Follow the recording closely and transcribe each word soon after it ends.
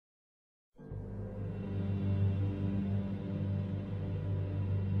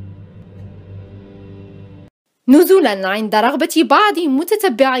نزولاً عند رغبة بعض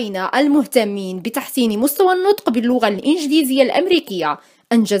متتبعينا المهتمين بتحسين مستوى النطق باللغة الإنجليزية الأمريكية،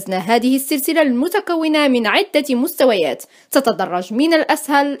 أنجزنا هذه السلسلة المتكونة من عدة مستويات تتدرج من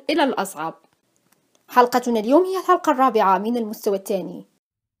الأسهل إلى الأصعب. حلقتنا اليوم هي الحلقة الرابعة من المستوى الثاني.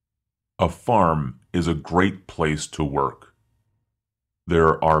 A farm is a great place to work.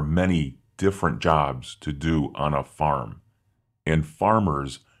 There are many different jobs to do on a farm, and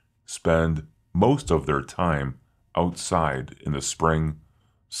farmers spend most of their time outside in the spring,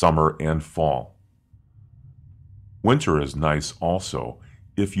 summer, and fall. Winter is nice also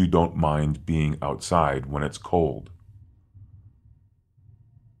if you don't mind being outside when it's cold.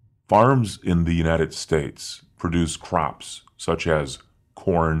 Farms in the United States produce crops such as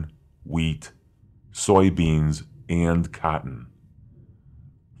corn, wheat, soybeans, and cotton.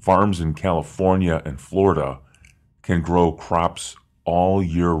 Farms in California and Florida can grow crops all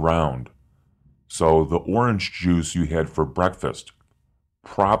year round, so the orange juice you had for breakfast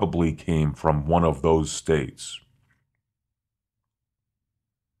probably came from one of those states.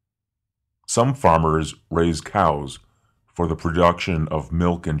 Some farmers raise cows for the production of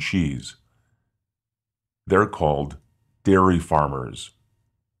milk and cheese. They're called dairy farmers.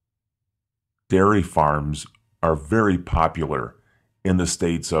 Dairy farms are very popular in the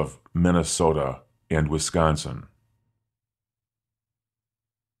states of Minnesota and Wisconsin.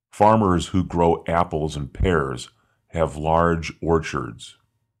 Farmers who grow apples and pears have large orchards.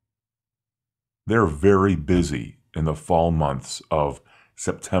 They're very busy in the fall months of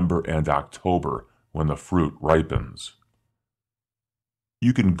September and October when the fruit ripens.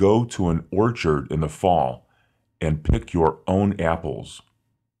 You can go to an orchard in the fall and pick your own apples.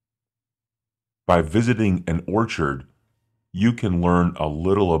 By visiting an orchard, you can learn a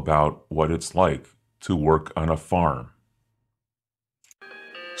little about what it's like to work on a farm.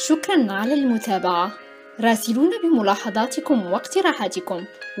 شكراً على المتابعة. راسلونا بملاحظاتكم واقتراحاتكم،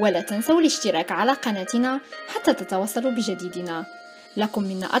 ولا تنسوا الاشتراك على قناتنا حتى تتواصلوا بجديدنا. لكم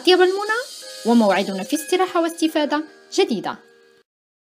منا أطيب المنى، وموعدنا في استراحة واستفادة جديدة.